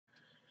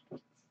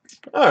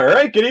All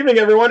right, good evening,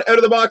 everyone. Out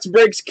of the box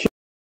breaks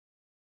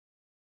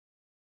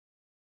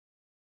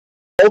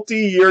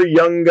multi-year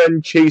Young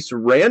Gun Chase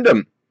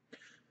random.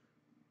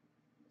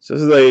 So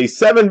this is a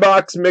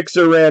 7-box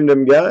mixer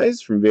random,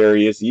 guys, from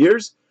various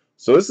years.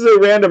 So this is a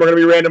random. We're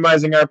going to be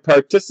randomizing our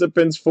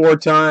participants 4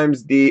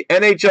 times, the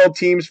NHL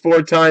teams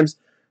 4 times.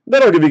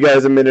 Then I'll give you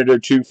guys a minute or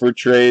two for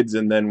trades,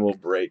 and then we'll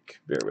break.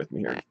 Bear with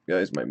me here,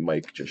 guys. My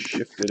mic just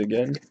shifted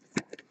again.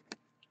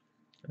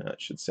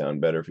 That should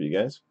sound better for you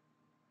guys.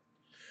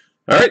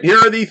 All right, here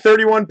are the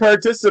 31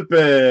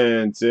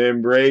 participants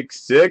in break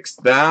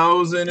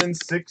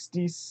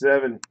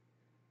 6067.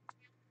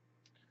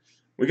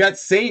 We got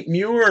St.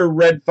 Muir,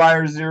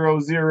 Redfire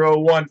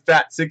 001,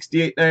 Fat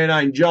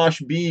 6899,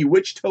 Josh B.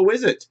 Which toe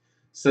is it?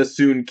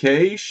 Sassoon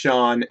K,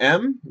 Sean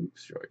M.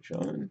 Oops, sorry,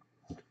 Sean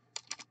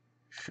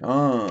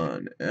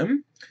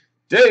M.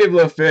 Dave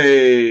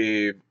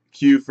LaFave,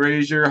 Q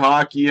Frazier,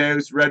 Hockey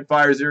House,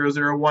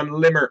 Redfire 001,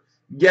 Limmer,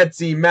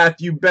 Getsy,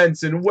 Matthew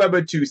Benson,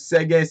 Webatu,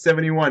 Sege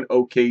 71,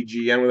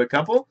 OKGN with a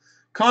couple,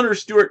 Connor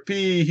Stewart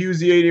P,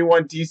 Husey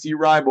 81, TC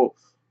Ribel,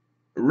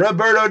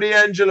 Roberto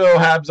D'Angelo,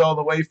 Habs all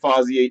the way,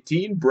 Fozzie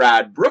 18,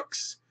 Brad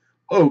Brooks,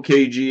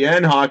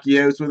 OKGN, Hockey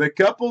House with a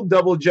couple,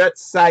 Double Jet,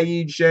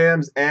 Saeed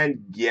Shams, and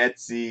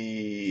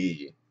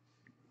Getsy.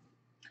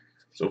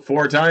 So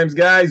 4 times,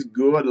 guys.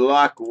 Good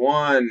luck.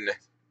 1.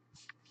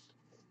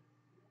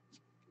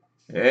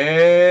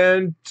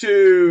 And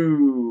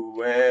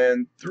 2.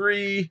 And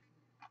 3.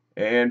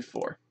 And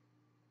 4.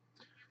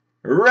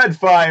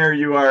 Redfire,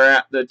 you are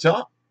at the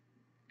top.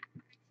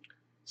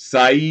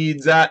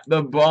 Saeed's at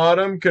the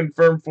bottom.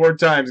 Confirm 4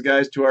 times,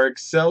 guys. To our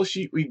Excel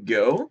sheet we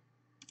go.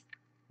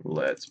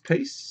 Let's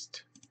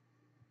paste.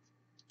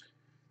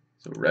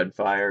 So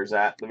Redfire's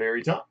at the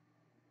very top.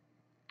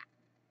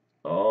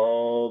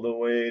 All the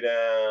way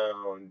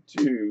down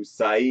to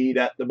Saeed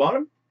at the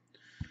bottom.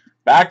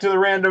 Back to the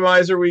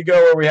randomizer we go,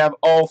 where we have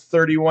all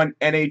 31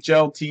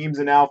 NHL teams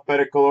in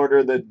alphabetical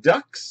order. The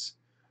Ducks,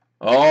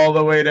 all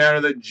the way down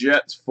to the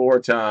Jets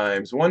 4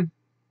 times. 1.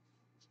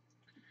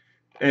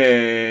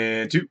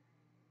 And 2.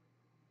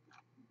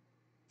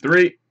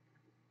 3.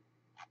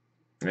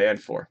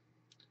 And 4.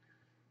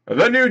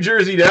 The New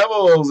Jersey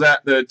Devils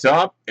at the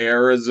top.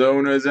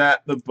 Arizona's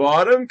at the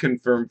bottom.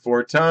 Confirm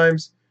 4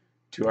 times.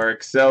 To our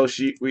Excel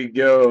sheet we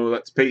go.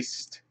 Let's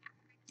paste.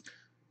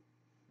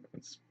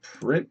 Let's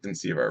print and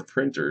see if our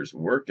printer's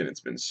working. It's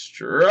been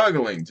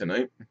struggling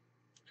tonight.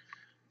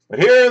 But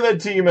here are the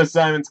team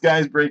assignments,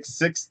 guys. Break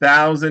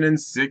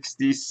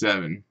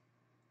 6067.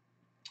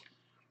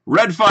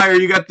 Redfire,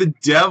 you got the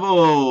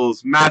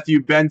Devils.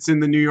 Matthew Benson,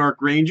 the New York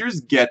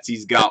Rangers.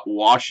 Getsy's got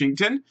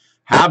Washington.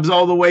 Habs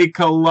all the way,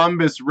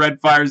 Columbus.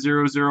 Redfire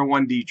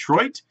 001,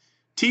 Detroit.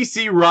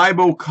 TC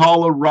Ribo,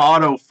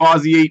 Colorado.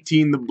 Fozzie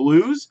 18, the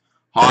Blues.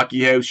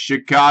 Hockey House,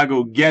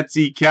 Chicago.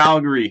 Getsy,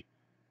 Calgary.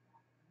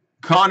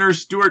 Connor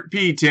Stewart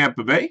P,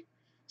 Tampa Bay.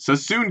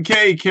 Sassoon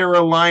K,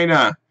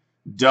 Carolina.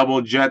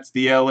 Double Jets,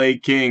 the LA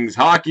Kings.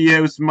 Hockey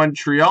House,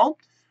 Montreal.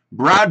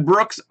 Brad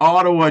Brooks,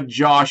 Ottawa.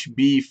 Josh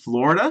B,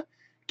 Florida.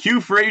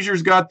 Q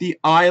Frazier's got the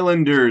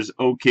Islanders.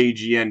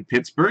 OKGN,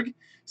 Pittsburgh.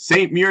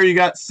 St. Muir, you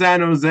got San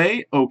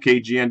Jose.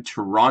 OKGN,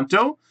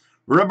 Toronto.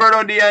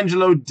 Roberto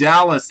D'Angelo,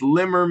 Dallas.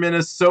 Limmer,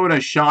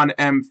 Minnesota. Sean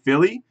M,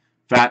 Philly.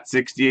 Fat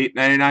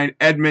 6899,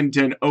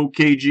 Edmonton.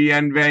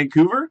 OKGN,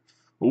 Vancouver.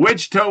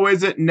 Which toe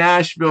is it?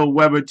 Nashville.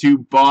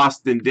 Webatu,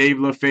 Boston. Dave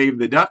LaFave,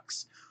 the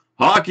Ducks.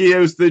 Hockey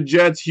House, the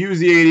Jets.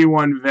 Husey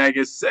 81,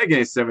 Vegas.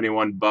 Sege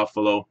 71,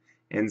 Buffalo.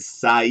 And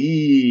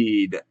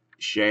Saeed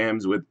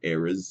Shams with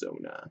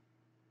Arizona.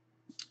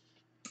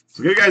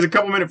 So give you guys a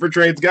couple minutes for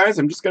trades, guys.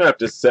 I'm just going to have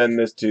to send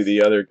this to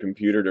the other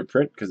computer to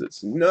print because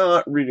it's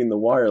not reading the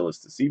wireless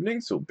this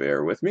evening, so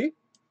bear with me.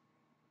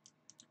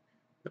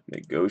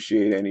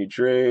 Negotiate any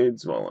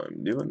trades while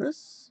I'm doing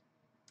this.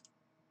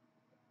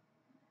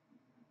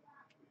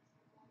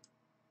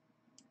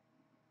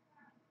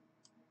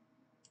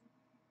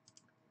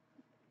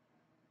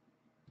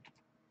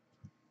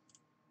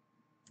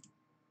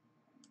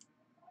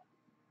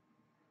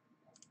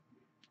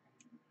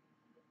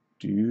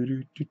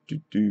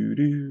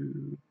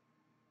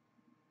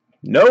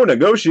 No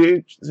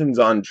negotiations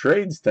on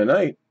trades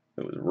tonight.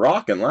 It was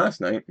rocking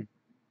last night.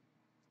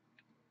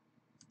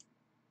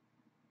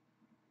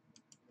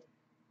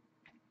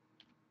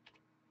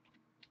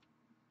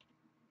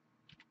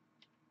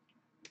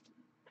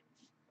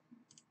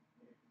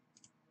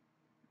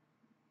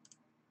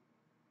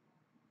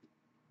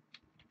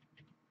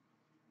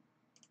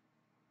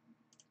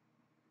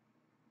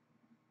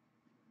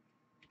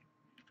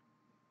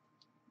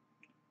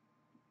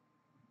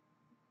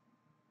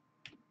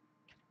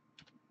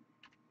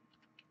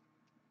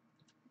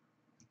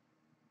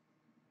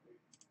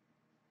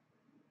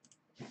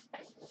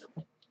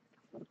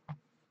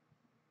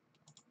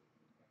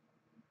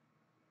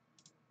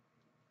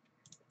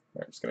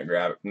 I'm just going to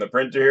grab it from the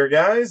printer here,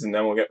 guys, and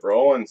then we'll get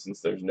rolling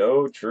since there's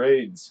no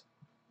trades.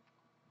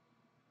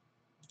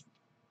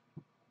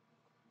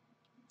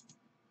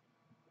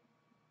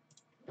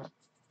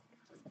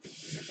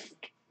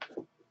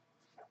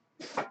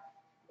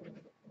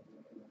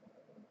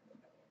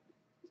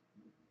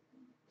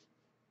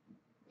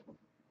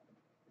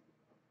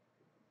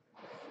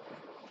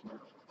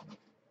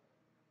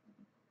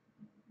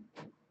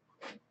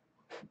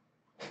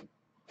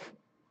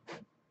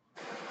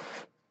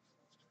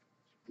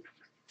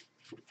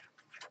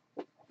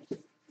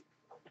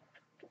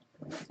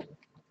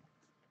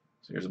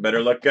 Here's a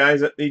better look,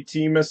 guys, at the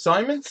team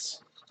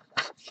assignments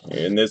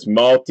in this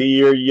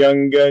multi-year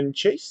Young Gun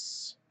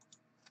chase.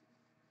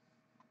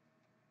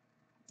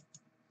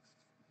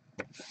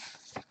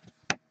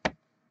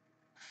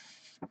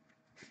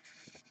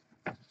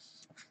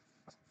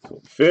 So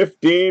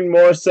 15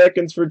 more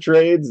seconds for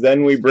trades,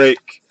 then we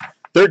break.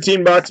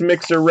 13-box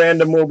mixer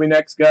random will be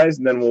next, guys,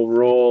 and then we'll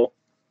roll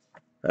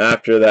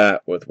after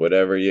that with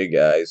whatever you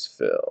guys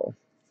fill.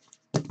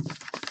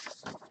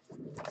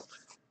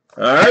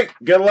 Alright,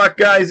 good luck,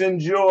 guys.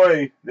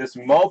 Enjoy this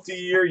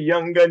multi-year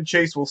Young Gun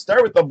chase. We'll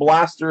start with the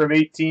blaster of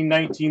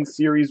 18-19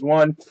 Series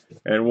 1,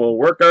 and we'll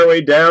work our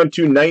way down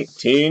to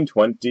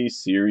 19-20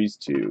 Series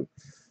 2.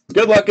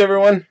 Good luck,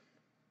 everyone.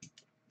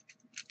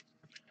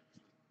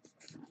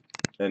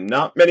 And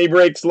not many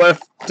breaks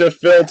left to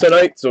fill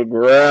tonight, so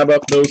grab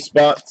up those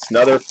spots.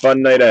 Another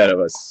fun night ahead of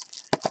us.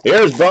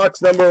 Here's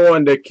box number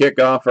 1 to kick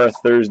off our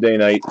Thursday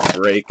night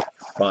break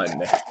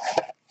fun.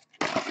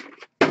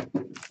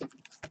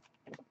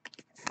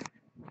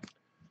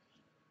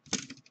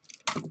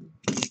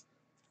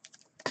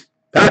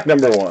 Pack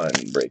number 1,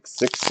 break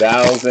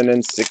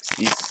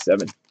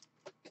 6067.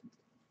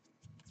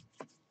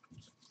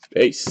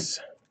 Base.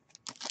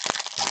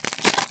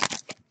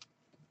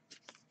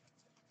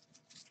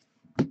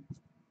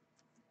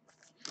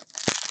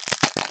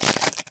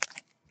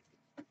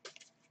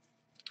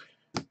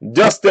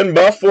 Dustin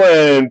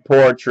Byfuglien,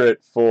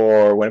 portrait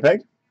for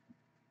Winnipeg.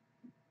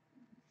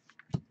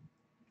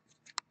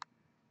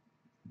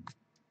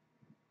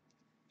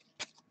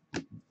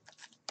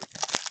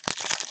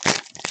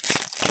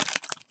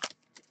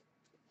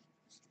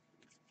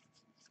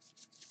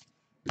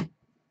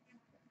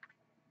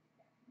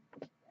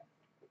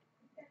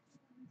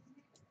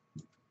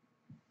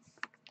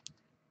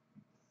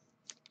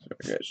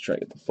 Sorry, guys, trying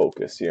to get the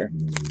focus here.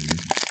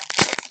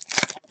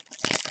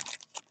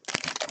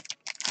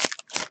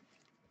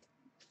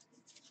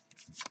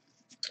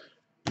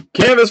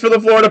 Canvas for the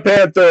Florida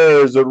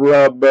Panthers,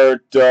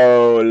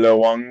 Roberto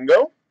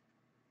Luongo.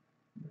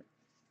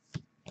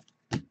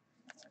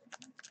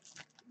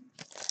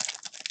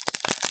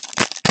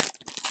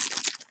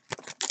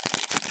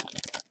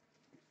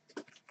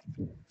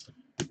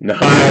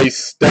 Nice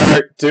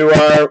start to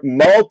our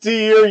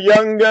multi-year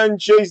Young Gun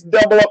chase.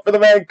 Double up for the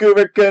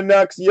Vancouver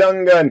Canucks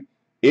Young Gun,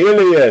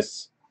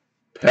 Elias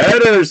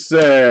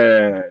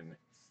Pettersson.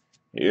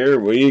 Here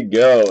we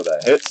go.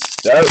 The hits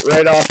start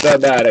right off the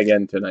bat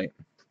again tonight.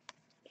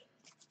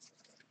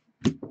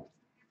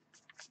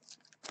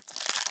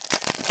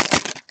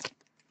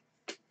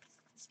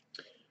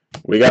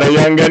 We got a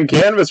Young Gun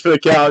canvas for the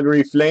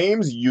Calgary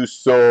Flames,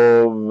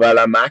 Juuso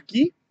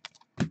Valimaki.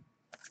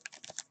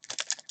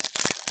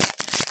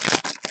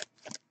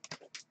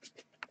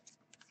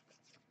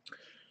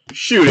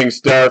 Shooting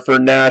star for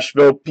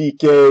Nashville,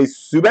 PK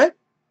Subban.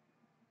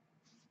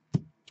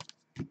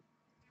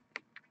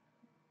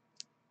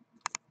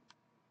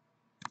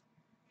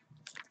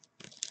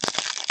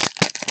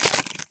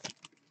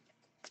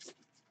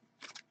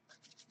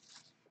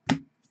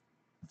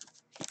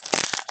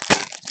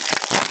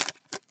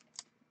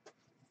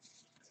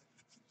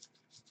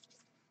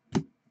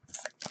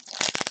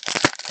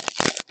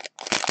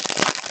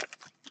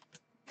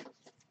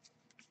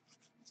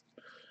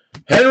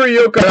 Henry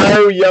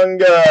Yokoharu Young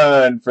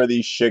Gun for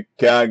the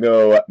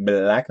Chicago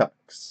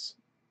Blackhawks.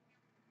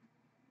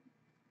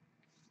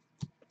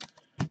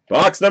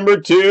 Box number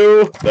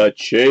 2, the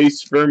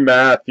chase for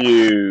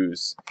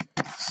Matthews.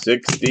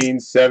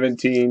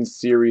 16-17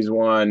 Series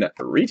 1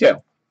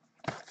 retail.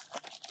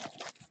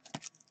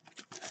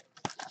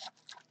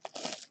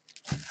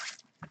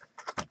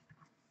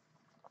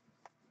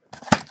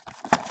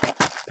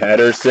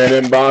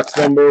 Pettersson in box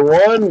number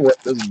 1. What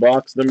does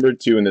box number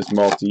 2 in this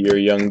multi-year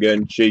Young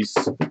Gun chase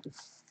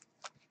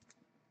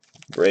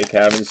break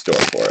have in store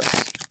for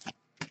us?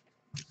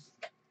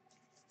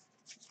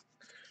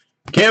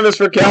 Canvas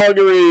for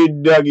Calgary,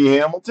 Dougie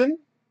Hamilton.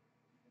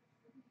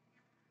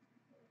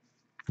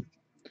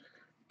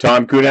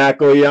 Tom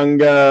Kuhnhackl Young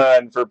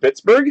Gun for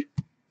Pittsburgh.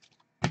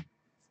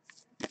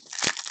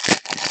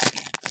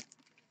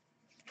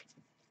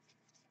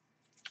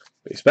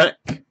 Base back.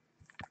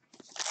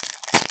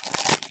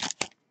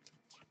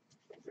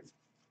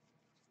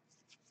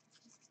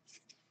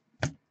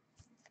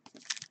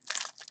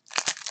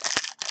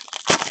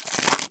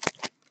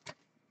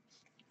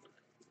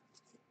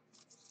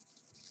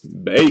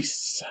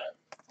 Base.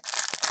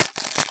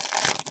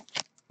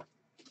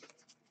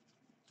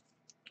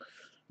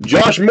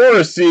 Josh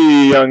Morrissey,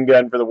 Young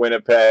Gun for the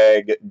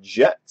Winnipeg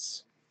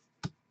Jets.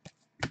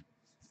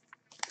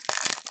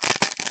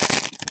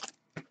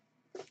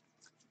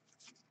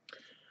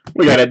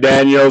 We got a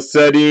Daniel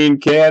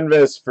Sedin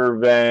canvas for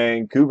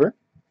Vancouver.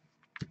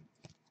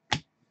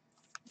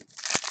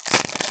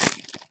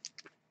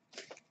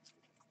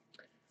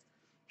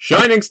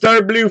 Shining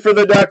Star Blue for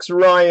the Ducks,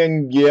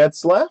 Ryan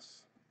Getzlaf.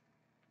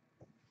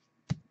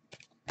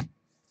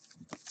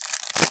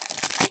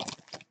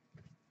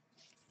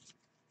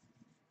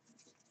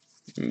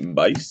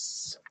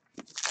 Bice.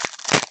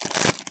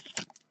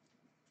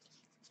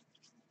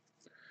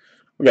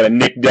 We got a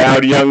Nick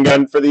Dowd young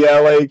gun for the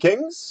LA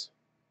Kings.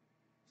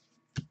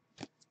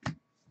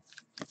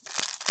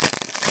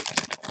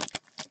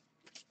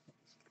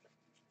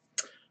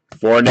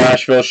 For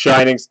Nashville,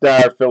 Shining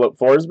Star, Philip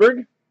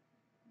Forsberg.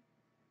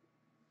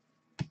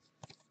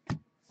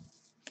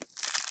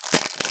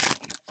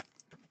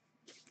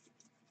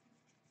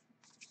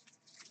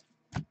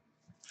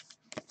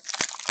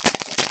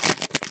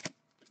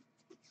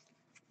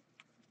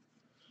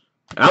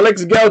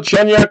 Alex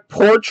Galchenyuk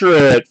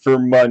portrait for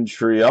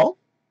Montreal.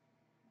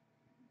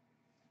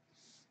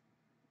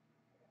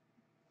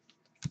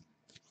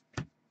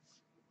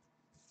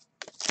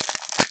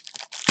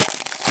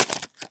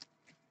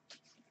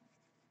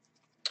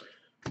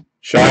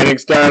 Shining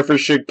Star for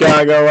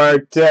Chicago,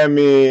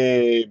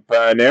 Artemi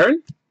Panarin.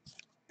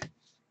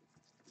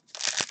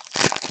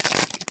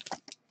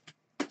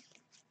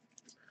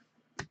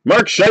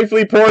 Mark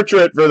Scheifele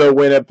portrait for the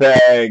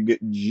Winnipeg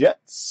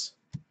Jets.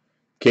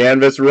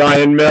 Canvas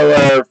Ryan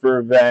Miller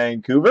for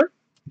Vancouver.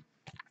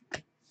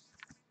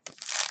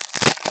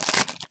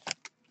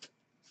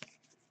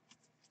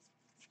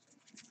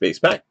 Base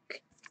pack.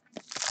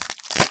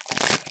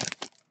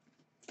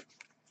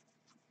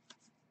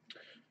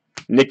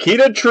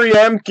 Nikita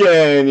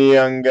Triemkin,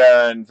 young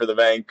gun for the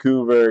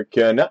Vancouver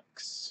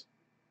Canucks.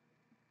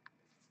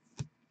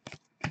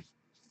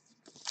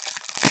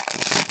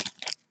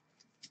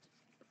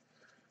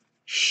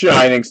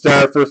 Shining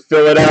Star for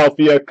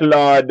Philadelphia,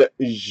 Claude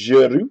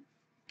Giroux.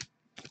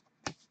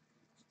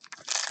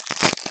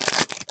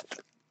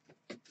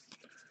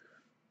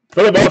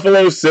 For the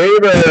Buffalo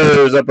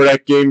Sabres, Upper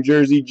Deck Game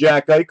jersey,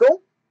 Jack Eichel.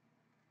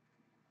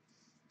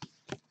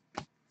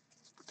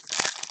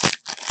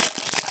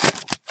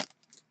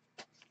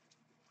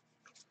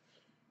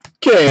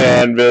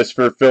 Canvas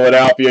for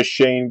Philadelphia,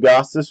 Shane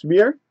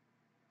Gostisbehere.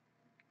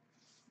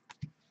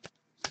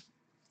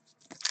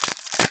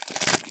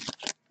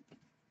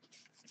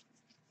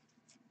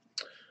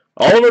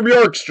 Oliver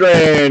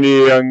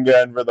Bjorkstrand, young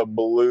gun for the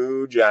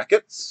Blue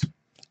Jackets.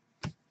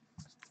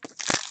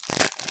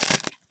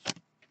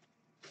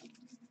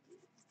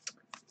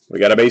 We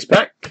got a base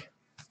pack.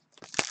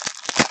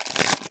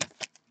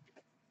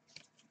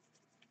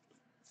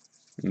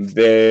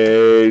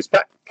 Base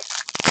pack.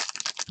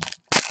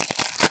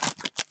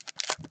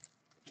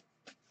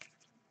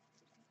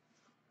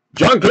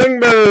 John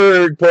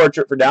Klingberg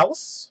portrait for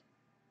Dallas.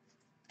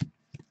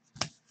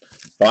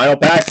 Final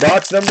pack,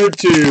 box number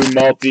 2,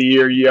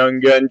 multi-year young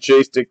gun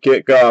chase to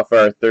kick off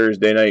our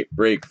Thursday night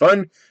break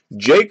fun.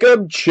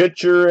 Jacob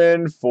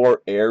Chicherin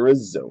for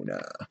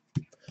Arizona.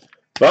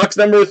 Box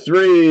number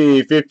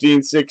 3,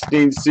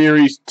 15-16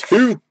 Series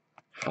 2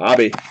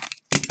 Hobby.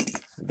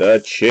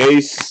 The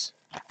chase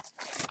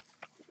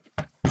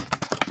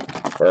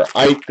for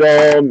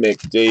Eichel,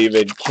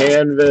 McDavid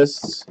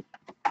canvas.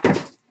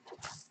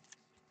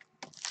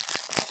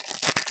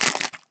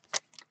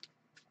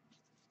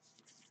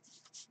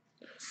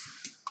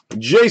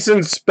 Jason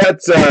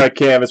Spezza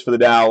canvas for the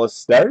Dallas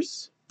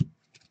Stars.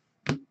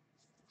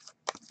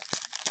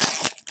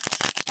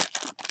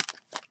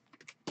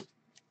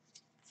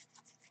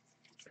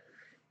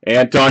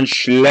 Anton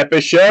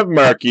Shlepyshev,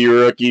 marquee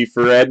rookie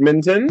for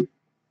Edmonton.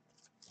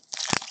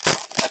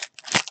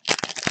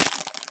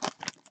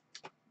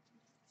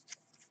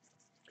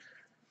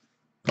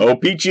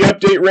 O-Pee-Chee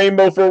update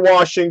rainbow for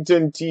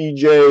Washington,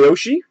 TJ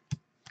Oshie.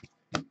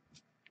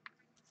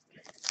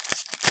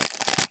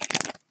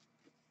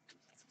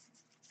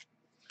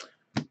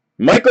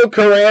 Michael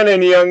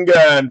Karanin, young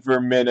gun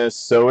for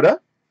Minnesota.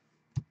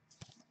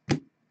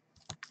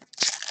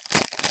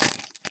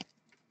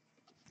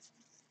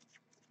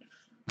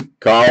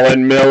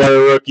 Colin Miller,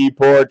 rookie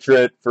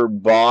portrait for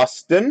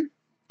Boston.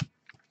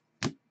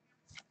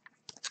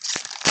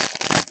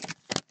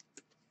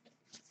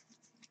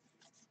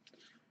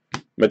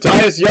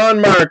 Matthias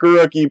Janmark,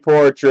 rookie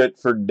portrait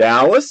for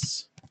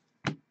Dallas.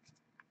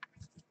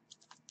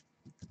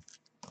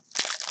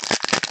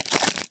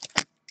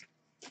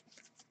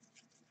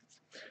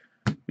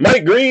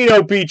 Mike Green,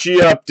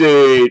 O-Pee-Chee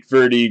update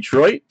for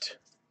Detroit.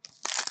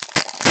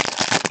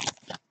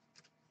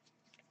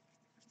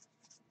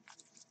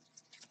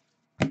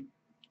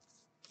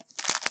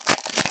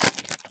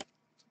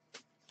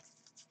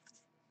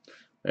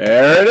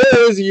 There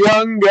it is,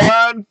 young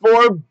gun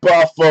for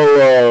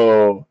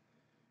Buffalo,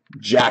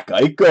 Jack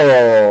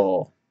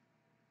Eichel.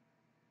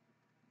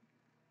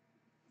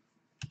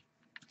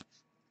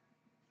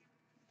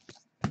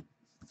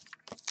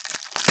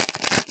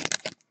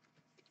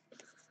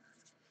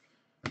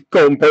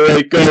 Colton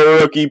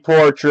Parayko, rookie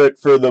portrait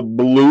for the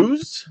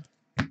Blues.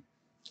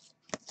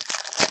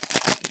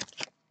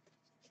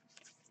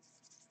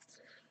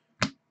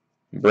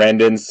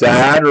 Brendan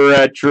Saad,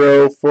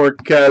 retro for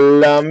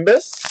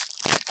Columbus.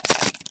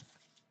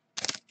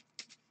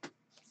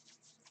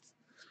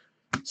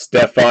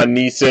 Stefan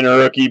Neeson,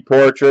 rookie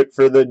portrait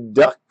for the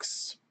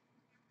Ducks.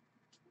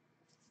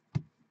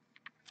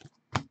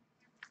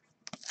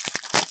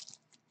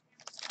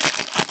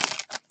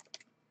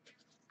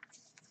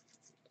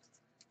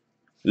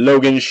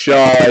 Logan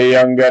Shaw,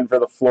 young gun for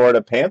the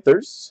Florida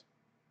Panthers.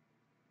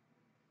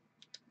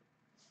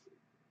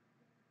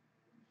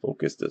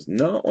 Focus does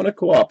not want to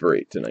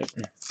cooperate tonight.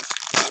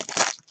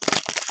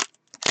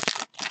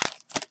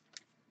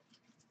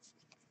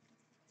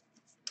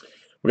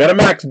 We got a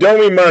Max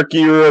Domi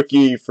marquee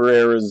rookie for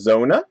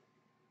Arizona.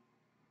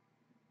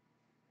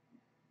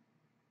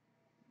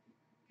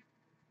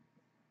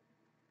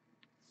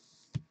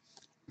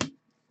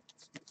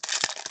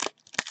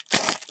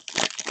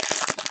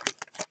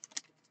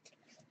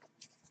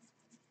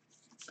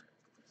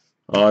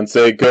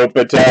 Onse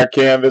Kopitar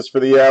canvas for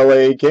the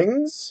LA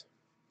Kings.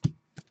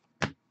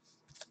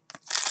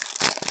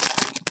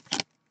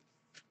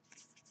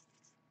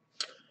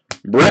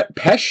 Brett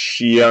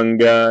Pesce, young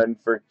gun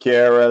for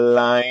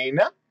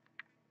Carolina.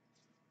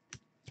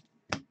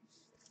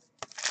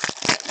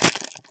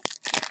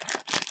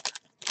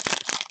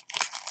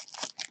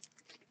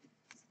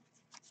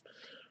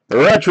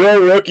 Retro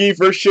rookie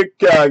for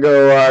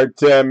Chicago,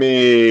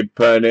 Artemi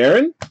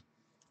Panarin.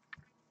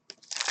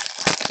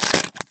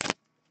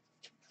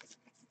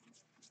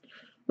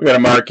 We got a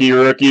marquee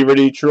rookie for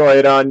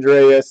Detroit,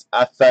 Andreas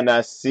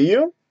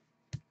Athanasiou.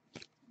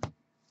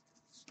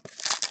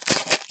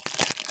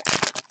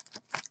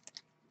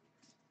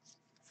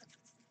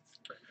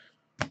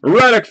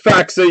 Radek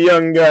Faksa,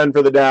 young gun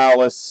for the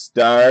Dallas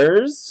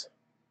Stars.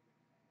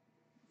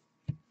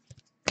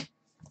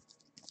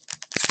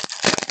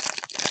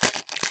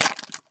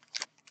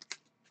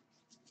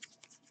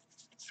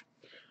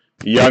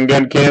 Young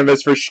gun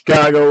canvas for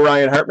Chicago,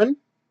 Ryan Hartman.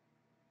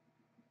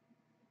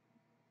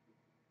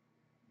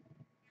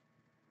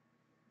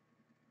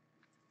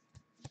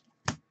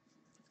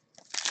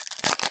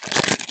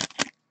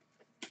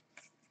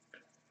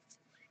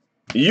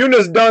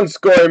 Jonas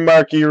Donskoy,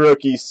 marquee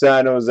rookie,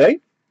 San Jose.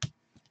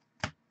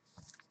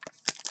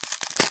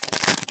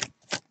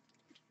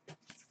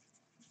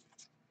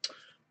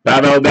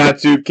 Pavel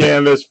Datsyuk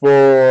canvas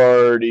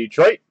for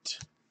Detroit.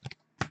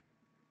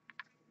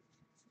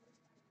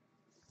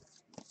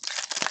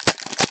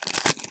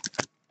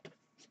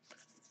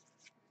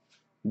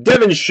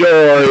 Devin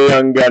Shore,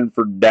 young gun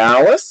for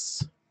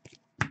Dallas.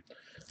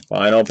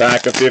 Final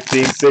pack of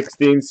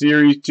 15-16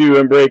 Series 2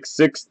 and break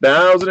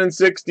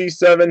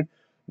 6067.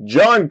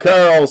 John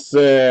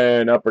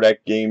Carlson, Upper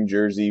Deck game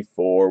jersey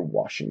for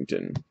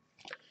Washington.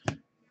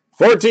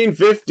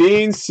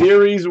 14-15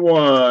 Series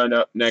 1.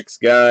 Up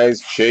next,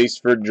 guys. Chase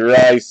for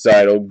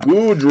Draisaitl,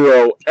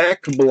 Goudreau,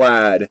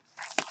 Ekblad.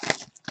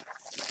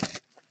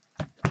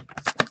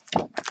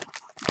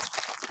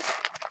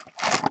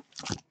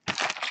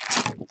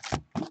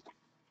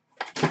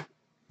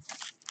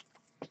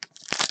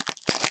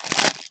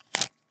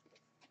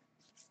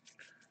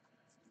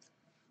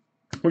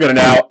 We're going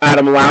to now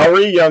Adam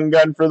Lowry, young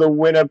gun for the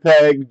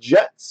Winnipeg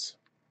Jets.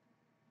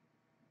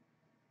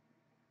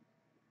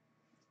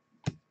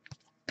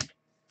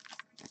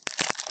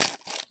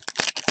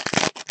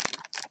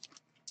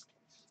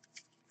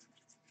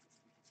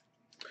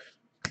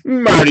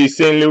 Marty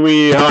St.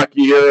 Louis,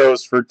 Hockey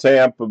Heroes for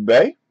Tampa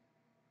Bay.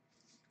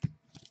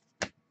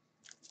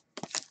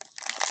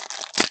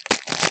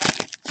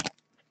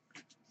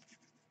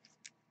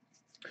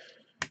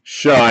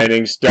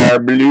 Shining Star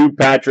Blue,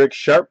 Patrick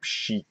Sharp,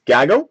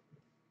 Chicago.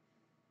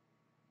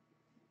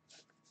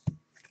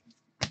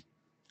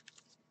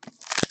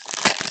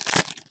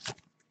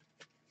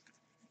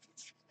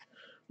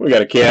 We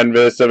got a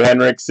canvas of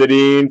Henrik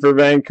Sedin for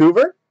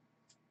Vancouver.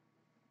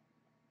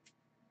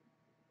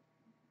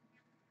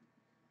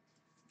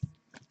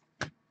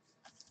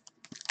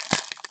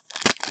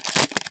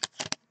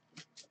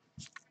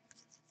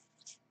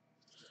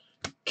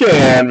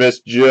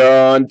 Canvas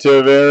John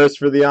Tavares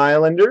for the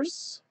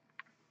Islanders.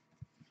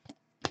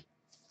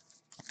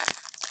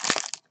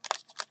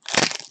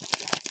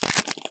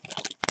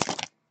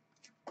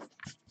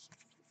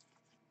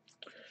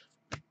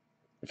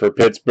 For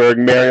Pittsburgh,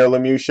 Mario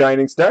Lemieux,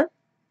 Shining Star.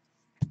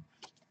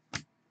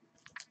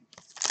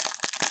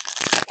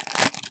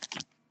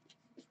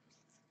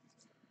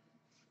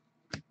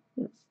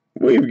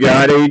 We've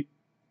got a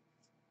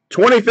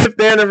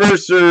 25th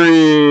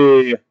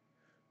anniversary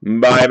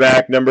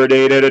buyback numbered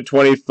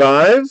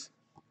 8/25.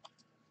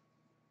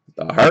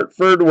 The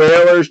Hartford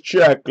Whalers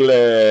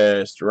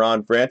checklist.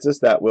 Ron Francis,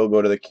 that will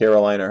go to the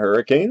Carolina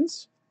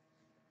Hurricanes.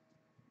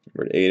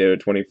 Numbered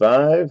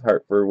 8/25.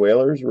 Hartford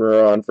Whalers,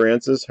 Ron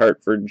Francis,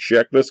 Hartford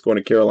checklist going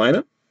to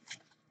Carolina.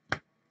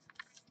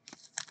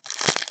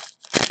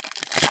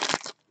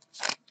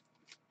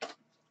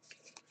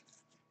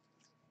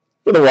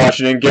 For the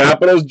Washington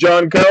Capitals,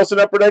 John Carlson,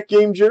 Upper Deck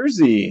game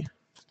jersey.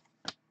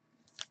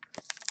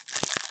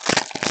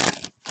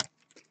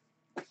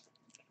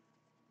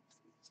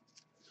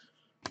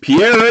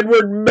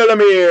 Pierre-Edouard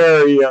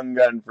Bellemare, young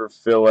gun for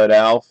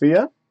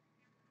Philadelphia.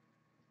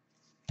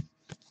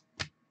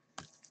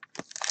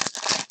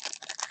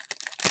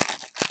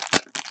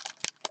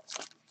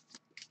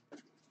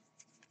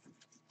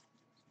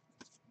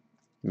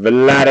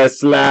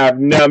 Vladislav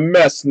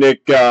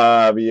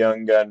Namestnikov,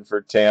 young gun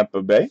for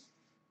Tampa Bay.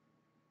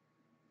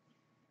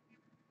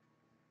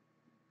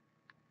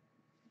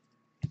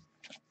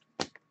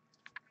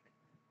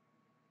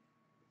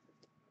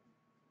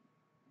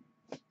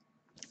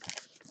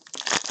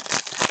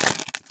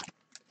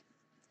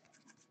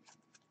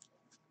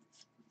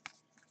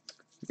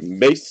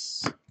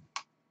 Base.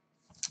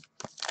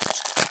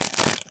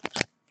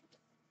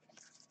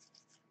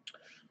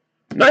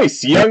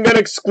 Nice. Young Gun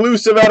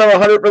exclusive out of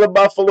 100 for the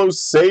Buffalo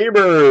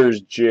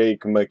Sabres,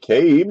 Jake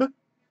McCabe.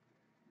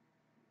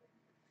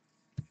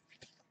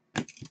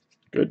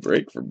 Good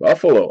break for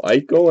Buffalo.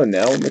 Eichel and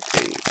now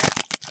McCabe.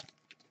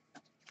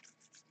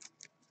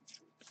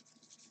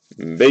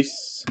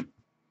 Base.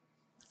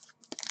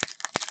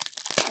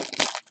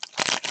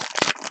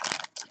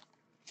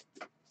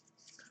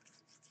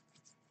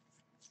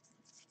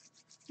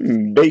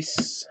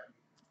 Base.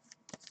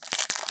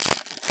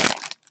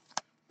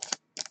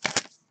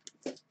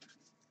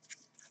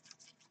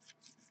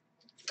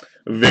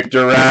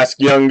 Victor Rask,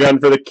 Young Gun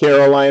for the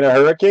Carolina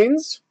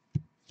Hurricanes.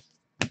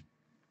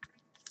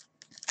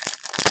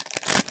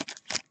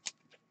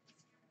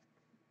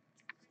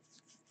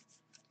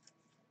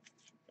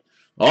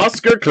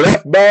 Oscar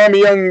Klefbom,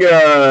 Young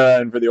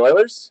Gun for the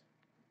Oilers.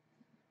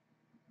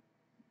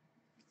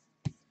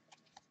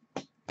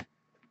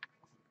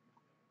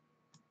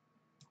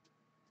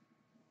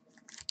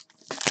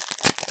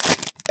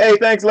 Hey,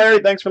 thanks, Larry.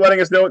 Thanks for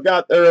letting us know it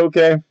got there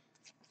okay.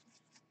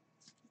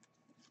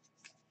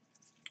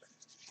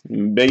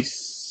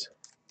 Base.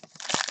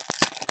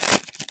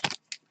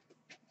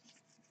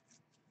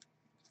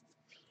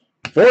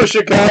 For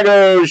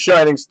Chicago,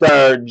 Shining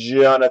Star,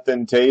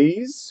 Jonathan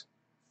Toews.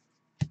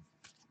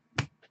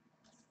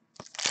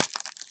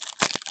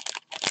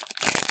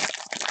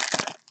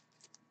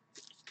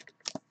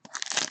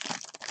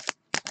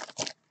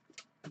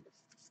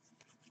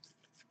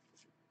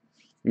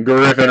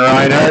 Griffin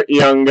Reinhart,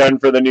 Young Gun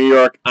for the New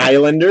York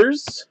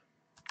Islanders.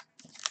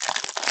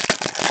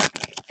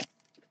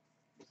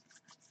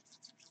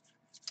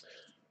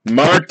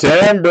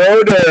 Martin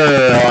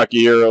Brodeur, Hockey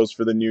Heroes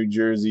for the New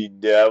Jersey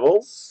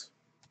Devils.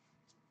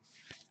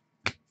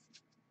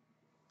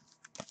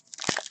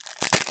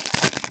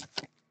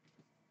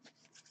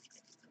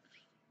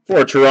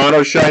 For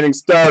Toronto, Shining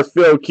Star,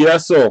 Phil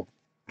Kessel.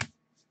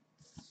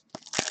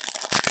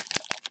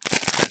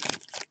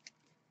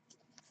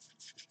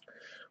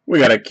 We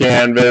got a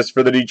canvas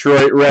for the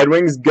Detroit Red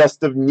Wings,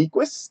 Gustav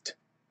Nyquist.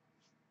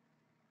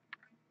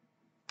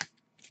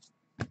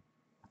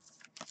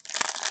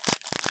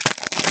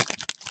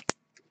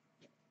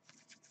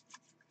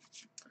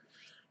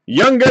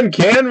 Young Gun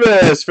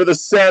canvas for the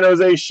San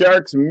Jose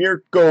Sharks,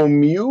 Mirko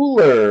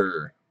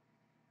Mueller.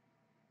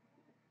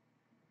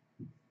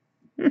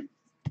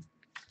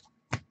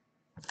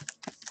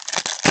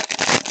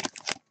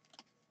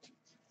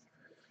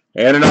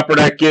 And an Upper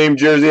Deck game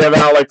jersey of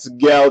Alex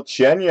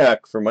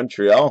Galchenyuk for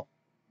Montreal.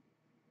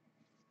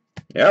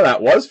 Yeah,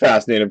 that was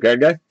fascinating,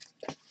 card guy.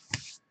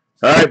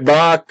 All right,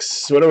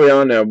 box. What are we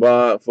on now?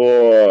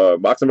 For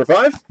box number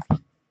 5?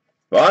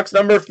 Box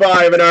number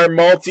 5 in our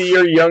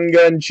multi-year Young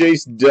Gun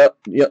Chase.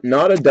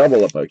 Not a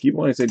double up. I keep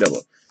wanting to say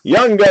double.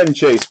 Young Gun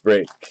Chase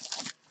break.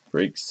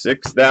 Break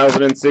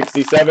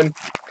 6,067.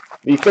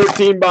 The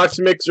 13-box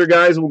mixer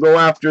guys will go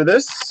after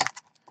this.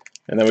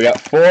 And then we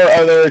got 4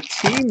 other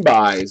team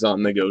buys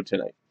on the go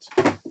tonight.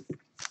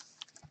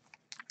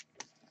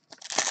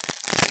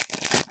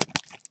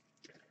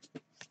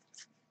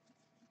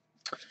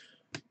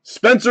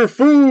 Spencer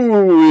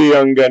Fu,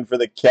 Young Gun for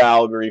the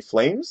Calgary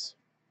Flames.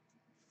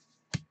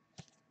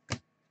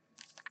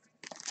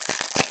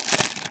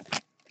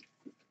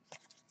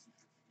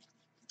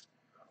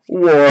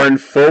 Warren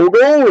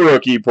Fogle,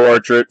 rookie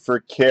portrait for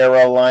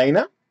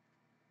Carolina.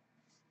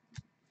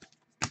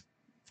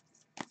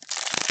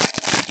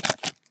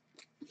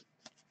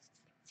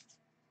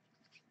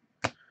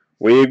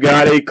 We've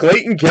got a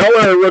Clayton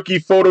Keller rookie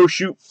photo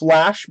shoot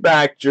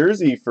flashback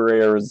jersey for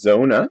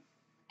Arizona.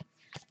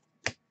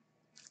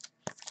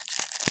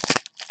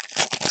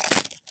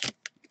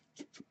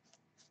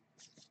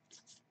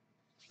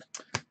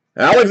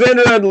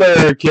 Alexander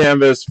Edler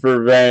canvas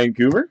for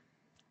Vancouver.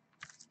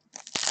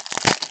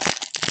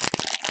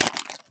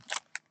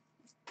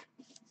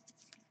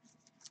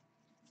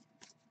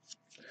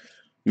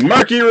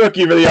 Marquee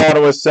rookie for the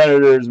Ottawa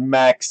Senators,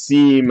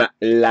 Maxime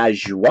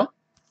Lajoie.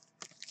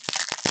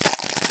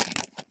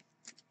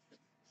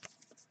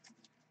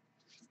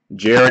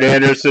 Jared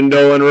Anderson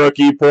Dolan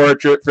rookie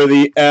portrait for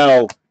the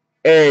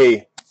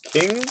LA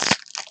Kings.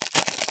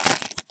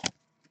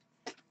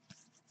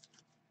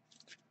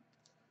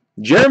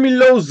 Jeremy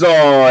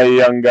Lauzon,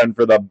 Young Gun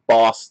for the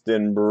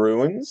Boston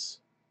Bruins.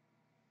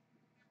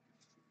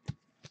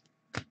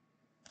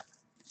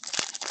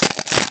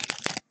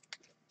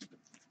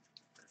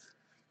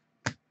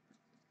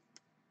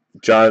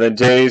 Jonathan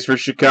Toews for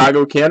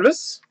Chicago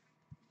canvas.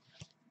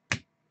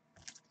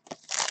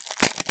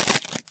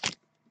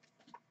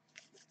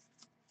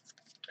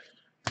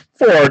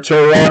 For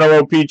Toronto,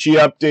 O-Pee-Chee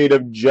update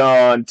of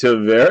John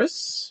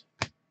Tavares.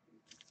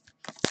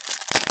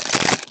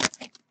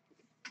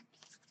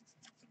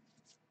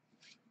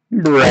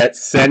 Brett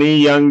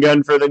Seney, Young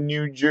Gun for the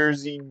New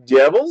Jersey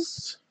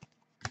Devils.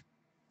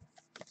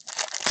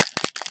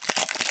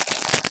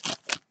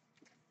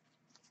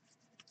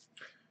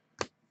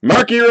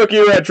 Marquee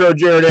rookie retro,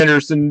 Jared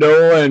Anderson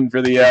Dolan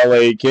for the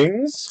LA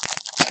Kings.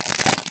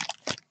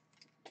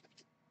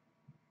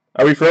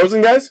 Are we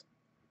frozen, guys?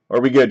 Or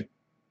are we good?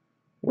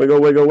 Wiggle,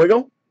 wiggle,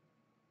 wiggle.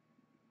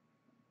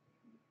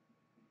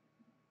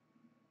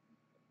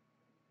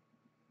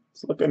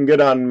 It's looking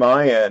good on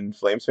my end,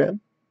 Flames fan.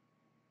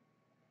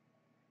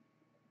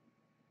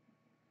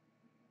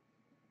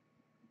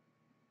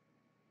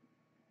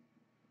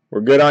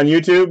 We're good on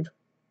YouTube.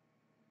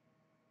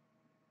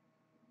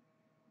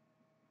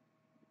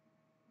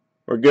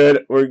 We're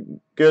good. We're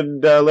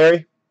good,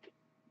 Larry.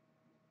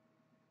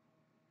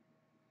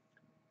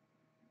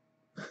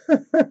 All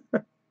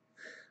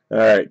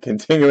right,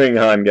 continuing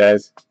on,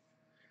 guys.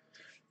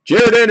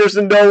 Jared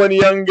Anderson, Dolan,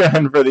 young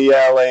gun for the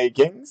LA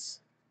Kings.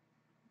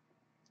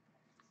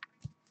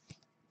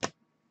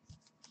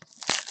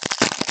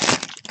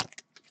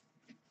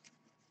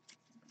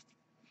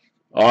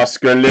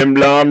 Oscar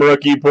Lindblom,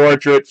 rookie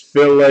portrait,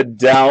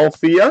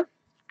 Philadelphia.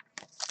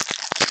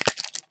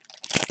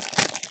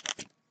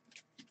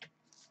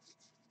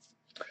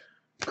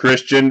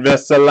 Christian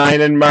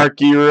Vesalainen,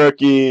 marquee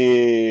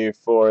rookie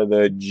for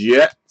the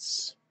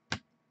Jets.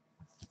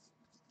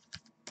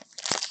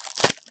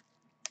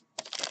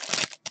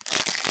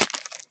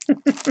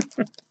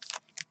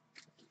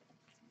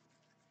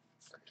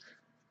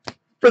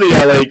 For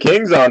the LA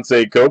Kings,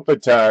 Anse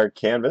Kopitar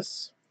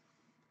canvas.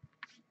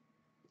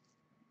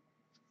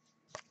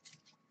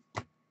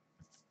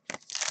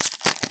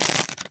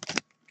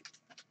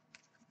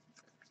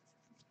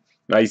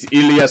 Nice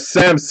Ilya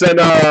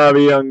Samsonov,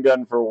 young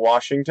gun for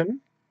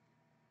Washington.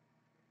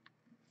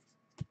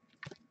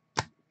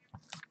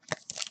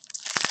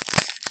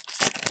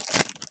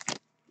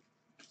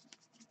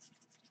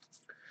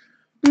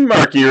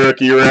 Marquee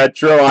rookie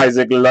retro,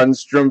 Isaac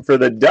Lundstrom for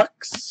the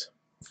Ducks.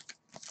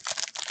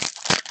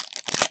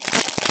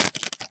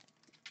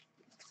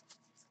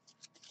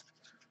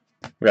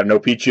 We got no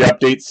peachy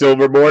update.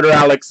 Silver border,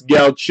 Alex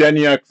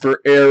Galchenyuk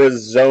for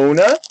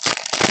Arizona.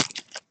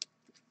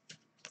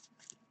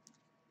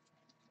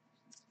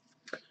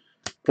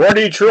 For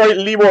Detroit,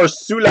 Libor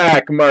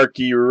Sulak,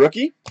 marquee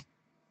rookie.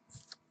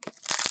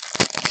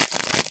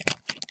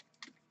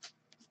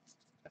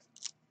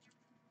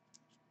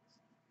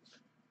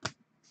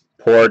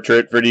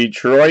 Portrait for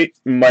Detroit,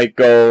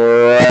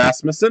 Michael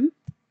Rasmussen.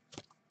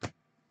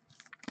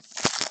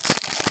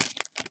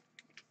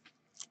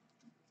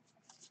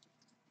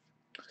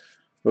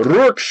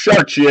 Rourke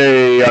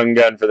Chartier, young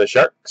gun for the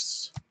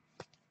Sharks.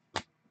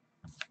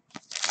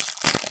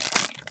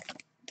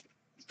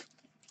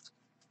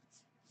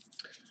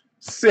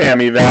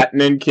 Sammy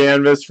Vatanen,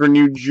 canvas for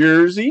New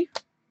Jersey.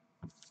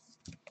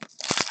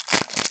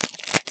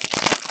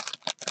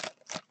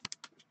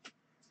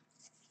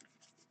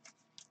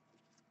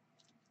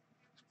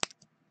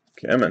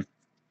 Come on.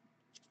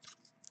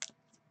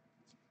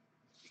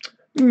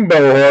 Bo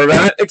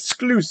Horvat,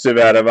 exclusive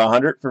out of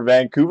 100 for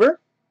Vancouver.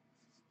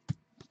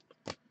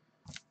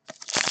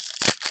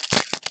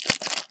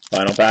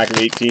 Final pack of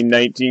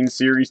 18-19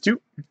 Series 2.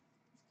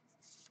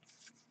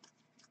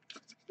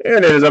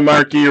 And it is a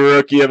marquee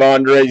rookie of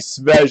Andrei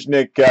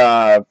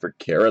Svechnikov for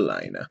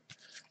Carolina.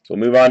 So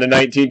we'll move on to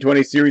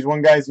 19-20 Series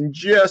 1, guys, in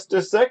just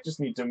a sec. Just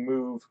need to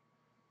move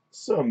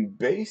some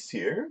base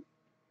here.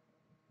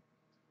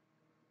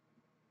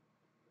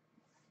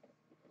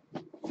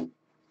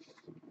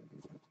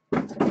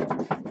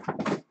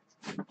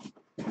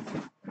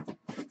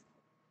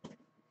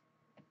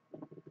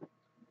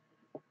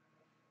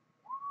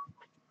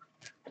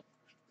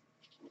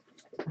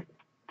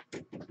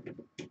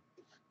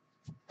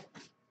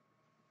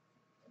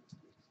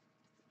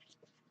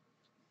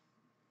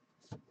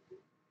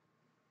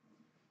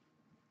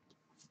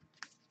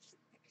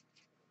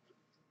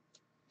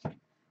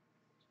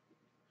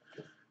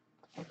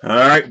 All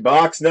right,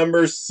 box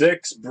number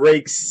 6,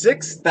 break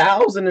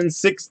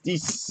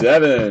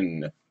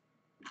 6067.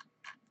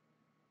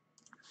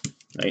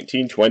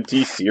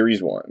 1920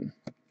 Series 1.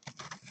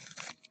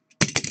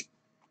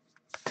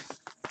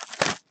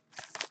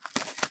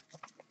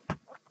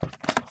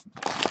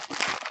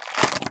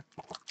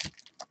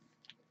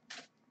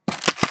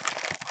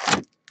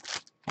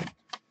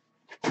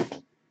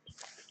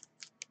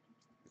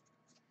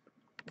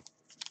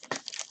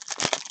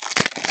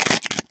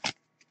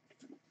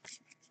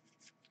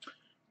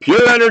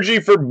 Pure Energy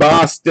for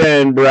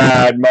Boston,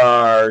 Brad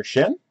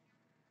Marchand.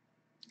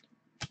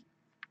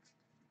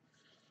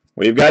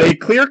 We've got a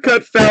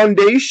clear-cut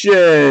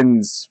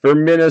Foundations for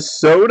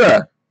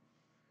Minnesota,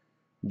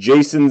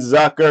 Jason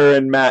Zucker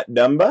and Matt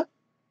Dumba.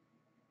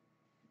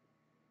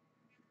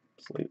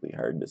 Slightly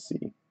hard to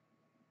see.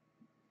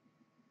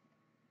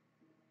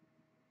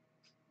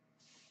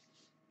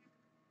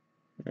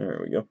 There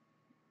we go.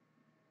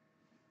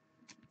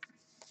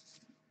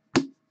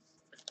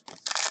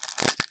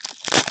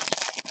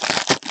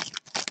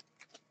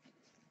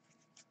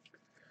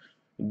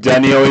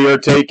 Daniel, you're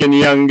taking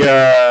young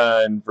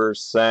gun for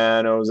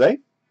San Jose.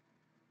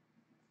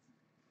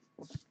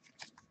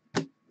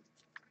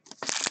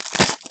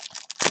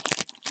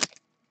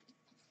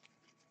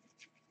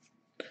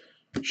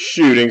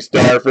 Shooting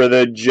star for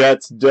the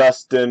Jets,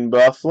 Dustin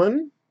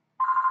Byfuglien.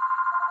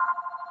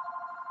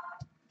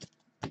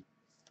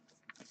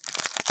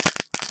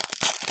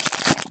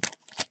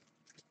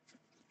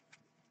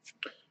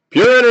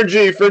 Pure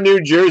Energy for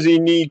New Jersey,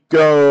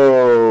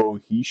 Nico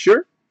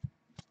Hischier.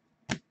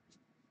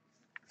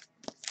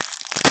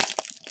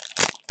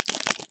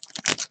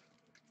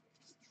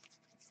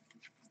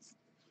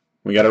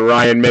 We got a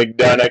Ryan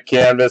McDonough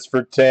canvas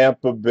for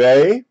Tampa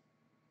Bay.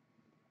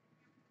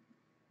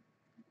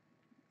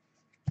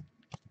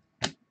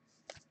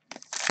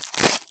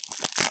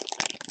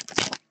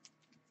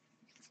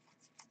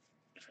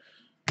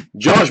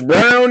 Josh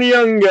Brown,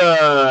 Young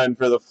Gun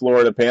for the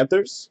Florida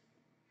Panthers.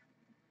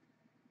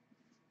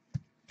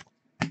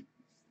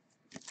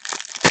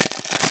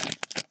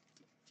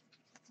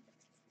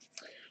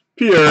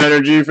 Pure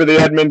Energy for the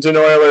Edmonton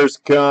Oilers,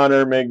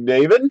 Connor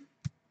McDavid.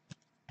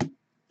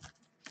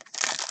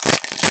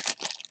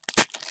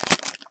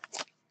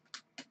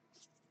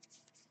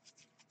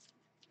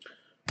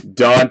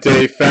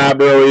 Dante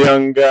Fabro,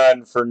 Young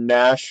Gun for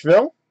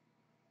Nashville.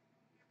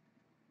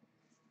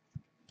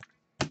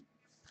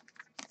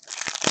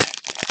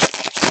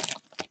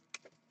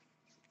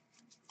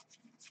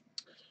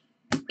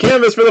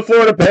 Canvas for the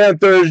Florida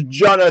Panthers,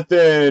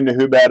 Jonathan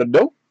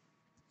Huberdeau.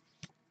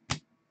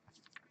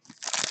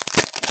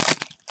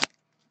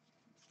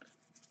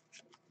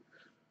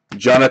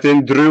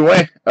 Jonathan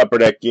Drouin, Upper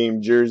Deck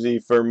Game jersey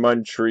for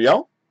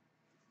Montreal.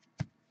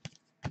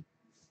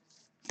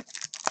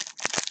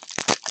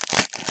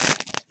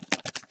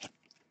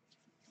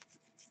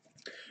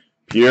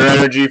 Pure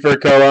Energy for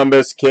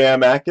Columbus,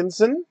 Cam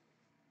Atkinson.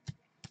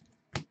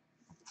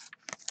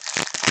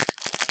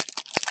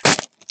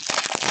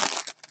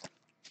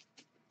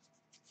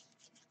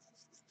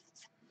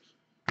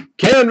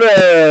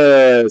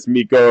 Canvas,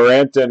 Mikko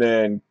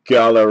Rantanen,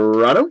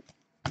 Colorado.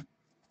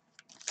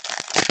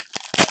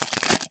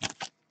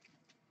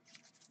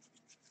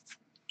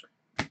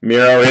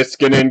 Miro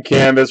Heiskanen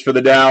canvas for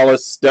the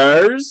Dallas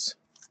Stars.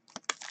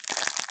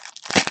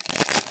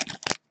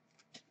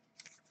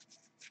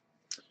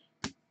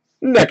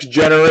 Next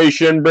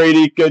generation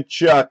Brady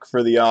Tkachuk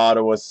for the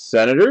Ottawa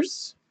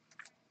Senators.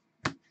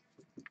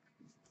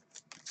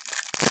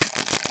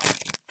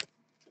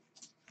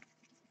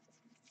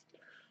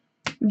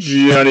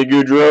 Johnny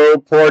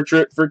Gaudreau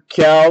portrait for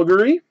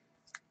Calgary.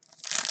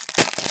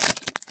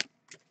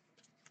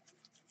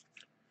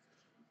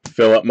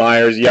 Philip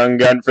Myers Young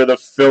Gun for the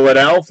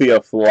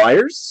Philadelphia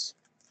Flyers.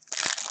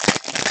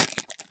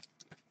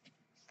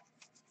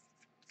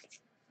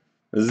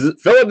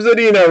 Philip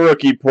Zadina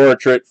rookie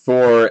portrait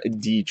for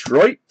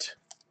Detroit.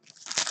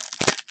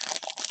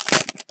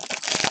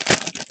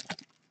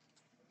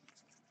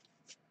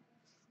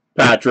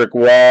 Patrick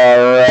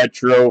Waugh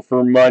retro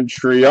for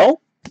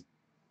Montreal.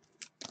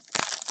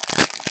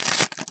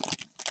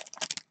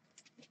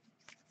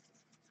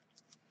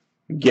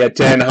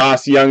 Gaetan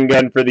Haas Young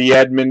Gun for the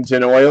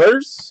Edmonton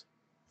Oilers.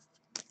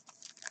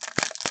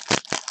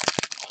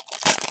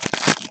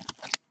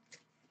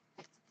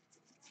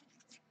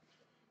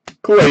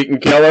 Clayton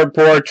Keller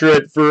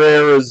portrait for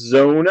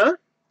Arizona.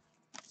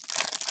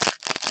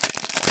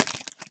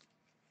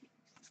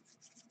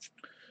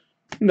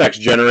 Next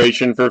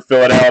generation for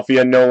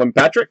Philadelphia, Nolan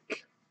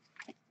Patrick.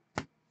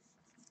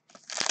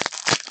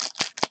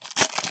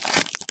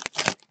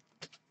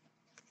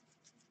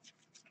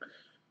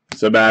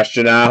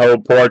 Sebastian Aho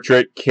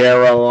portrait,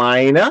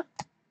 Carolina.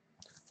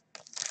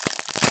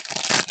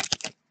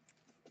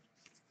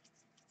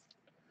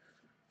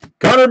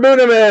 Connor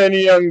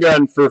Booneman, Young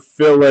Gun for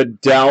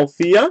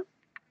Philadelphia.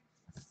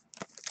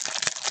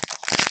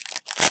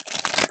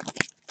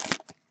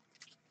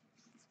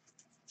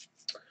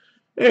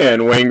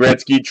 And Wayne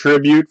Gretzky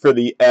tribute for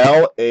the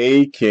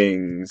LA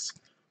Kings.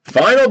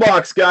 Final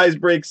box, guys,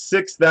 break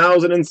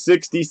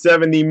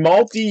 6,067, the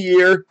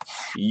multi-year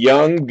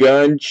Young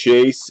Gun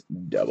Chase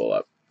double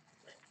up.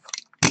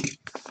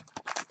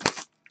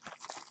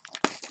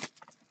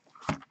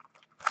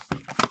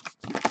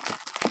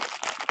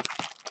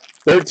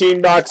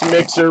 $13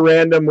 mixer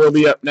random will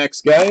be up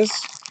next, guys.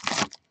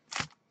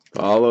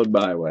 Followed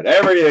by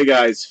whatever you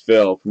guys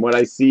fill. From what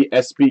I see,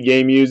 SP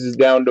Game uses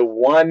down to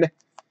 1.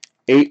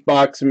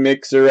 8-box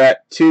mixer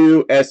at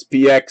 2,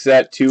 SPX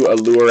at 2,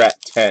 Allure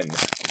at 10.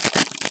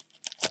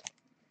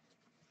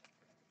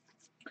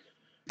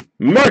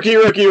 Marquee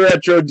Rookie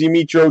Retro,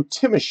 Dmytro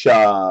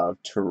Timashov,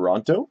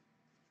 Toronto.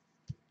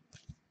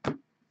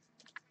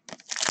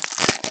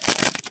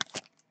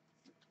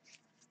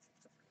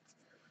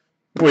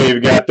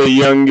 We've got the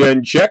Young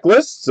Gun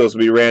checklist. Those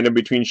will be random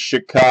between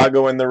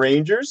Chicago and the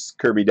Rangers.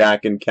 Kirby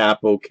Dack and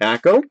Capo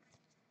Caco.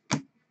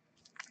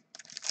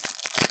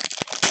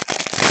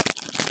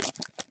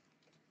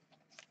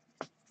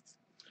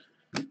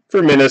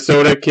 For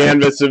Minnesota,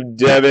 canvas of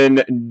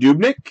Devin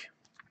Dubnyk.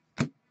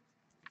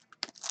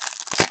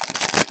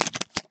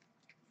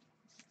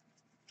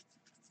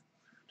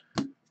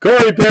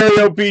 Corey Perry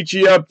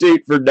O-Pee-Chee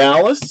update for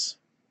Dallas.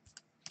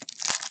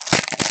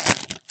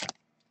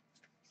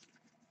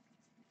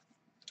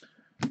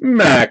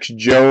 Max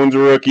Jones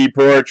rookie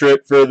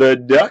portrait for the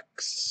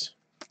Ducks.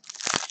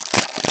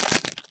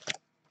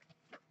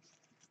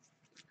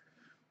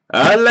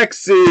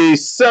 Alexi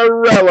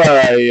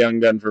Sarella,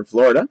 Young Gun for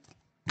Florida.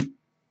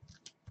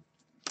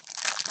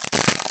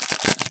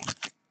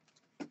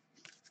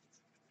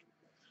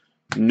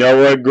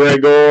 Noah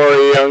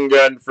Gregor, young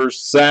gun for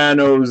San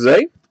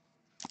Jose.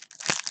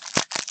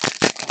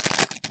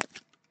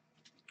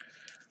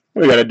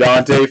 We got a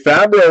Dante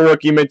Fabro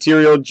rookie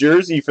material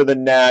jersey for the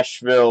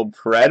Nashville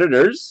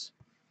Predators.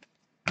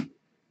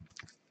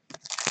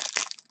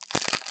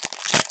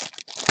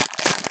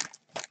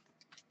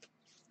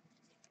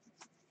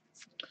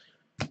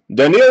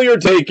 Daniil, you're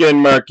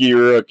taking marquee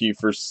rookie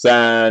for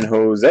San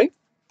Jose.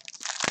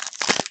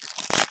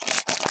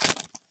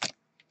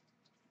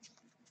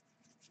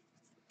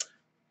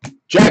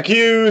 Jack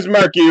Hughes,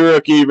 marquee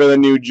rookie for the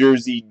New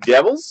Jersey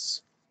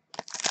Devils.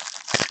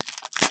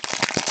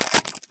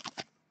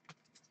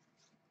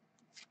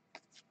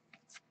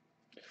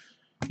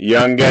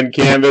 Young gun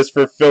canvas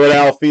for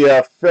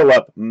Philadelphia,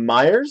 Philip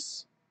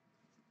Myers.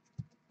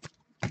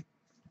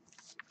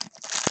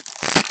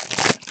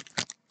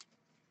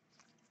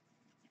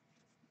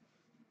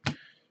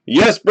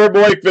 Jesper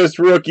Boykvist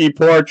rookie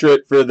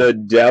portrait for the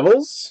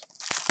Devils.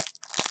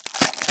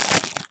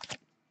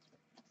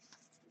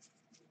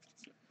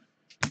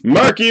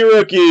 Marquee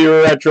rookie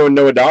retro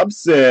Noah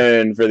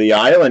Dobson for the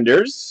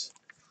Islanders.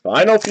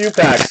 Final few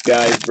packs,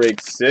 guys. Break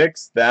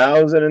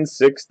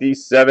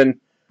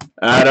 6,067.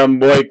 Adam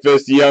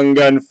Boykvist, young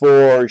gun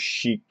for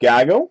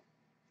Chicago.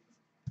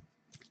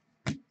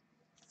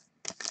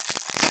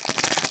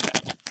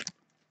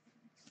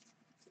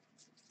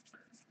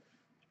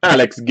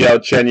 Alex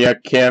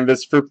Galchenyuk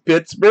canvas for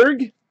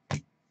Pittsburgh.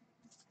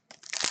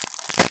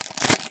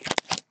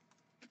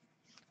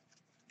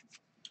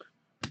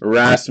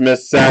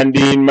 Rasmus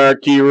Sandin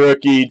marquee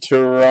rookie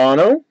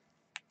Toronto.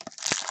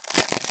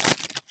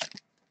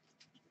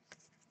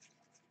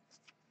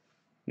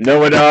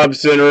 Noah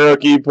Dobson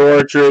rookie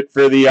portrait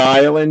for the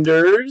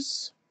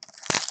Islanders.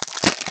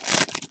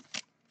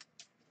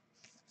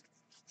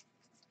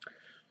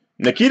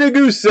 Nikita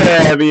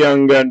Gusev,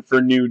 young gun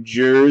for New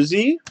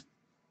Jersey.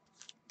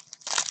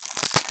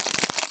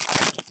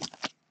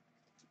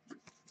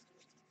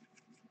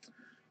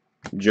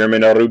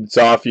 German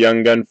Rubtsov,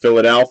 young gun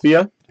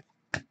Philadelphia.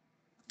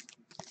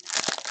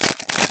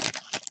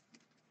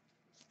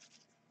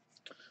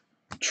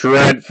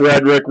 Trent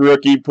Frederick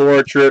rookie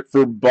portrait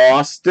for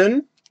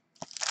Boston.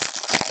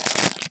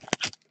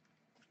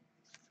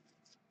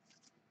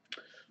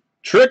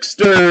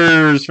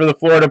 Tricksters for the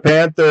Florida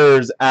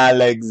Panthers,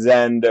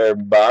 Alexander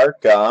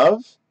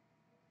Barkov.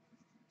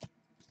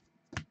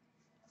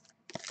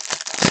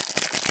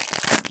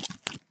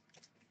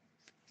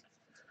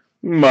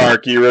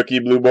 Marquee rookie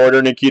blue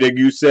border, Nikita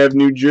Gusev,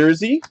 New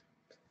Jersey.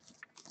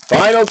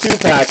 Final two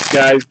packs,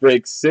 guys.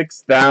 Break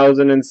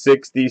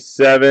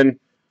 6,067.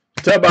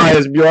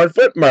 Tobias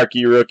Bjornfoot,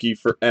 marquee rookie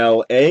for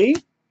LA.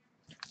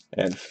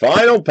 And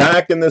final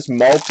pack in this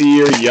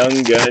multi-year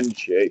Young Gun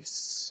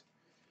Chase.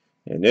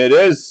 And it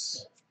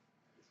is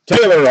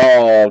Taylor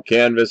Hall,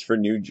 canvas for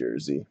New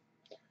Jersey.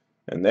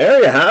 And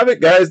there you have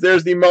it, guys.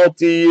 There's the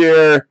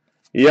multi-year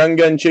Young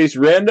Gun Chase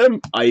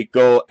random,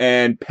 Eichel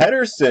and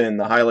Pettersson.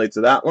 The highlights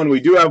of that one. We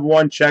do have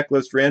one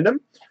checklist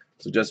random,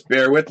 so just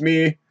bear with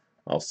me.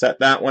 I'll set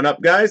that one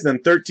up, guys. Then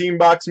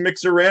 13-box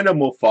mixer random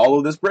will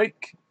follow this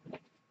break.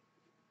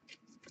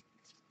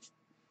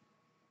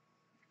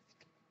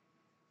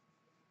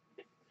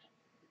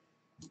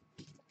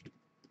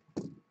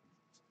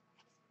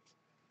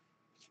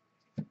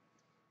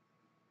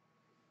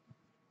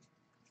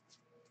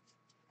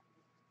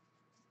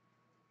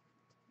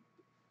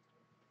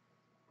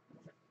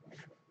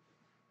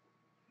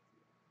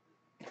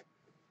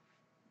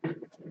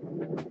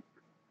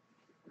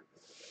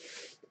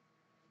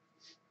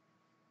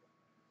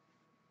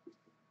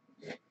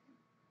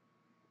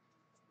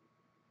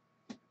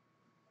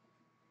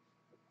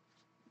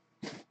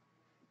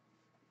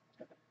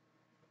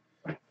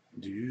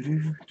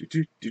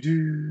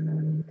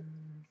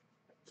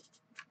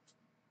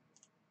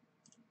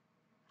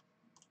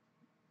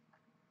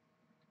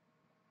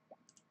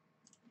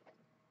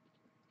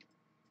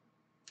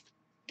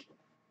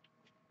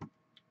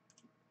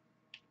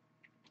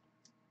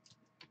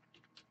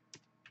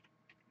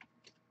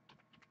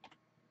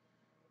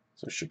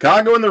 So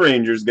Chicago and the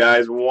Rangers,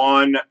 guys,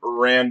 one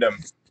random.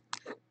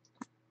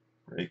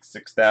 Break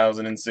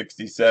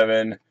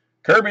 6,067.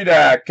 Kirby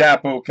Dak,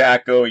 Capo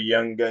Caco,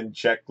 Young Gun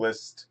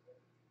Checklist.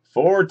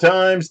 4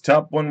 times.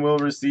 Top one will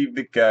receive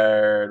the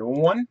card.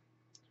 1,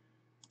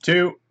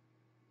 2,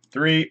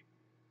 3,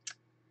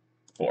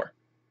 4.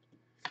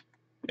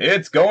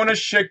 It's going to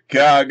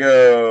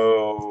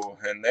Chicago.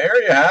 And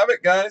there you have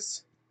it,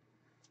 guys.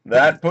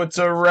 That puts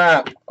a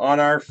wrap on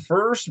our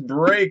first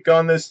break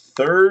on this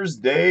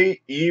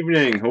Thursday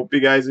evening. Hope you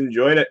guys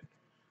enjoyed it.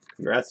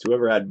 Congrats to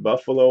whoever had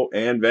Buffalo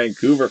and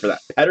Vancouver for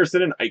that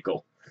Pettersson and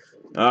Eichel.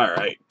 All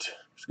right.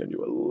 Just going to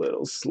do a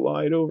little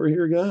slide over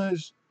here,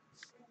 guys.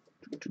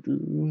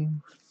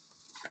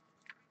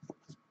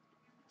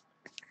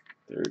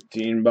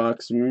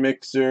 13-box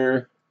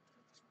mixer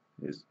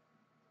is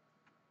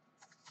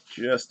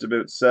just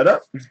about set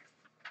up.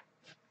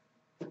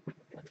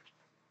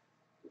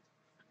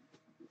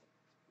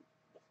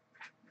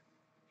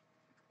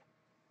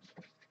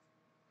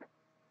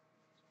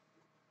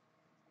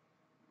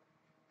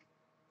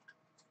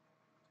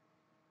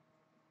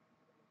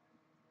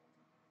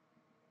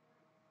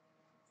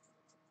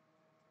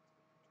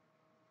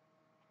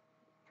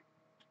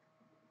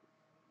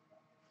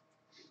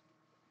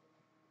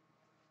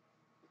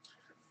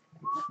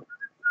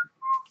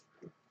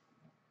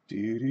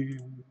 Doo-doo.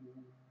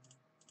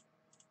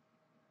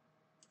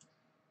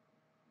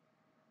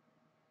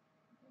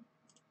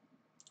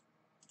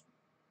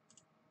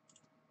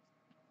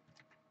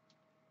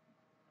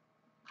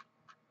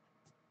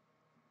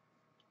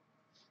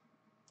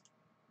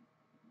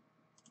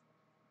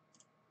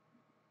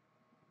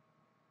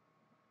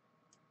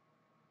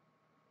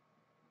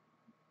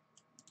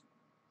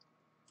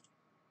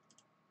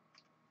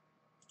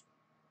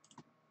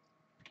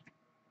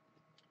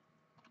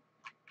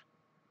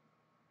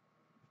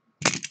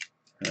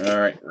 All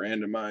right,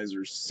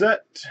 randomizer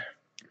set.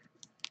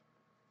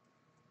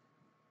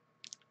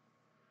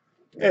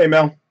 Hey,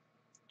 Mel.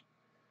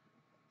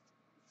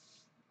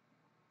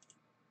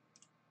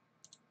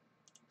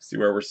 See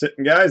where we're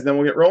sitting, guys, then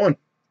we'll get rolling.